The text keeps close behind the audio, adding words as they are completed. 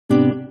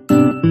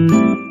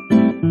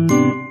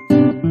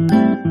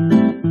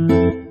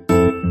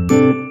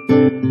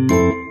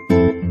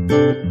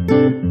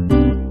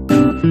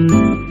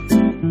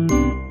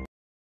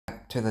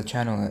to the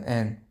channel,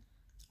 and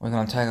we're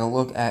going to take a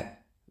look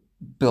at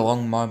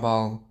Belong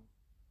Mobile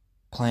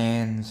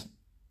plans,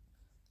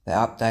 the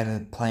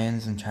updated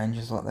plans and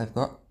changes that they've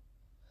got.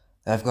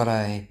 They've got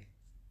a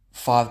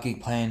 5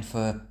 gig plan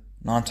for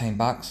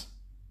 $19,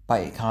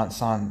 but you can't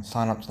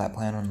sign up to that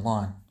plan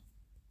online.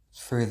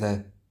 It's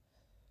through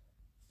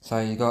so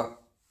you got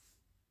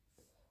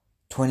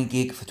 20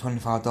 gig for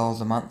 $25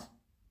 a month.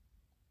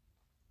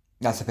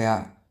 That's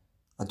about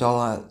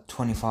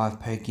 $1.25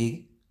 per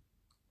gig.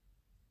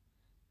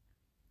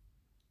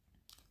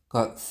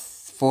 Got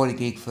 40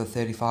 gig for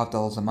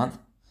 $35 a month.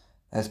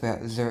 That's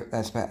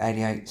about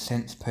 88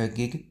 cents per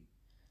gig.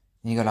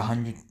 And you got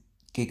 100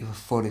 gig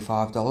for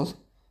 $45.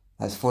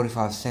 That's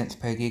 45 cents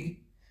per gig.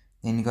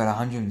 Then you got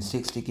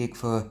 160 gig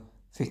for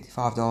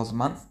 $55 a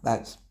month.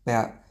 That's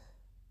about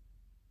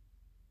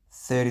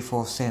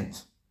 34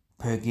 cents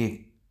per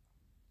gig.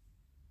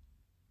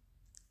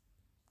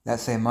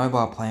 That's their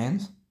mobile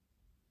plans.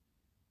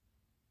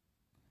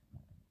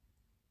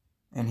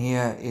 And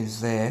here is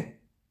their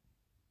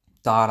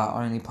data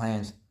only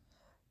plans.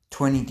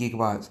 20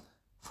 gigabytes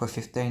for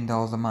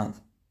 $15 a month.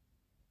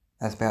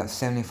 That's about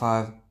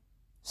 75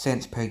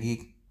 cents per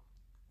gig.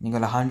 You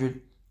got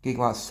 100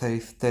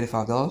 gigabytes,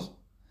 $35.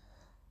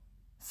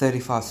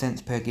 35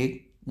 cents per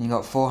gig. And you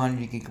got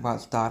 400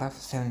 gigabytes data for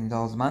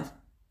 $70 a month.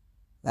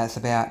 That's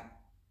about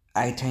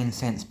 18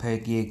 cents per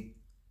gig.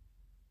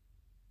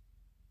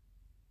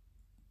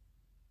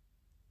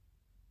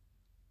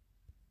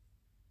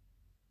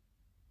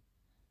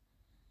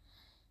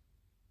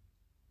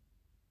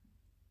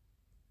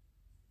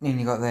 Then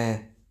you got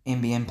their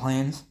NBN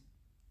plans.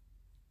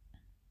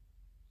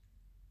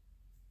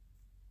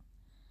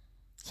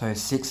 So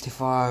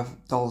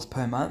 $65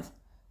 per month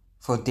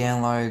for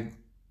download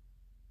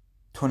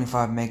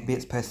 25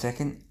 megabits per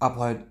second,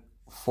 upload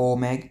 4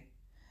 meg.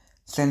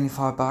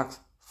 $75,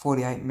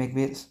 48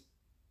 megabits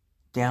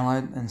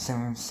download and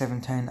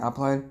 17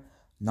 upload.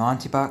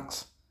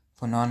 $90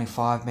 for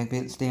 95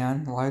 megabits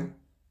download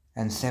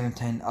and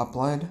 17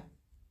 upload.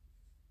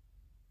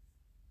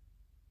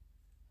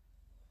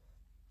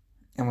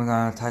 And we're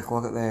going to take a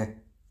look at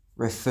their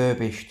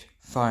refurbished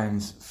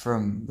phones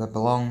from the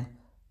Belong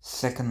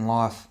Second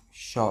Life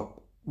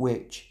shop,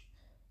 which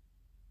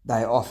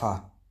they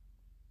offer.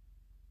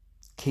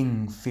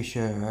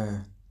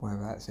 Kingfisher,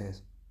 whatever that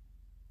says.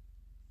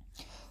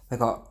 They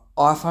got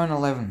iPhone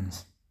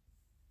 11s,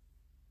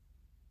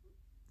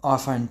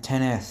 iPhone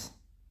XS,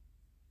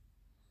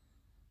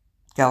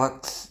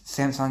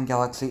 Samsung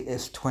Galaxy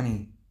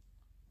S20,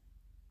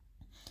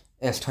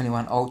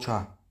 S21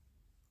 Ultra,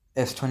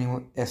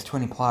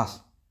 S20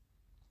 Plus,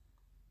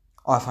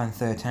 iPhone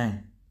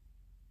 13,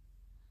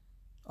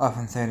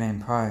 iPhone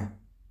 13 Pro,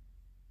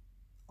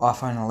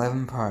 iPhone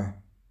 11 Pro,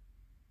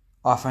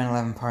 iPhone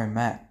 11 Pro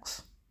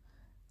Max,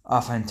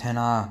 iPhone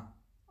XR,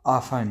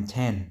 iPhone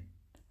 10,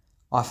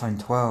 iPhone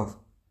 12.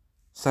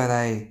 So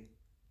they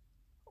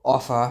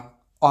offer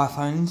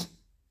iPhones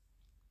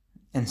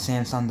and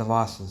Samsung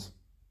devices.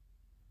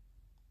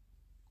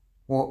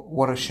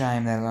 What a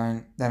shame they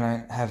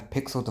don't have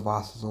Pixel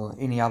devices or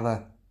any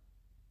other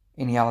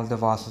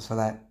devices for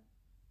that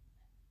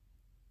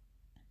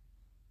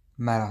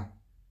matter.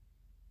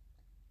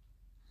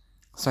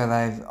 So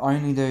they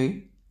only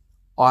do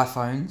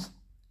iPhones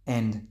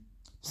and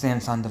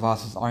Samsung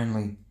devices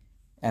only,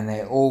 and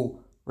they're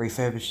all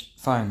refurbished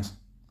phones.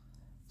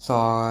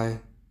 So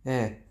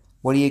yeah,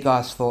 what are you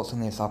guys' thoughts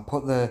on this? I'll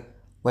put the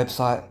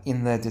website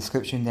in the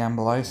description down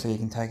below so you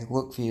can take a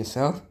look for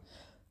yourself.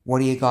 What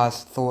are you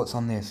guys' thoughts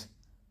on this?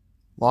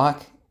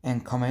 Like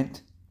and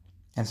comment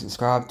and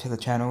subscribe to the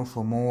channel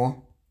for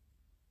more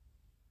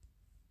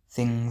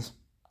things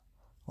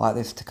like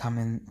this to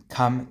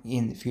come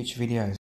in future videos.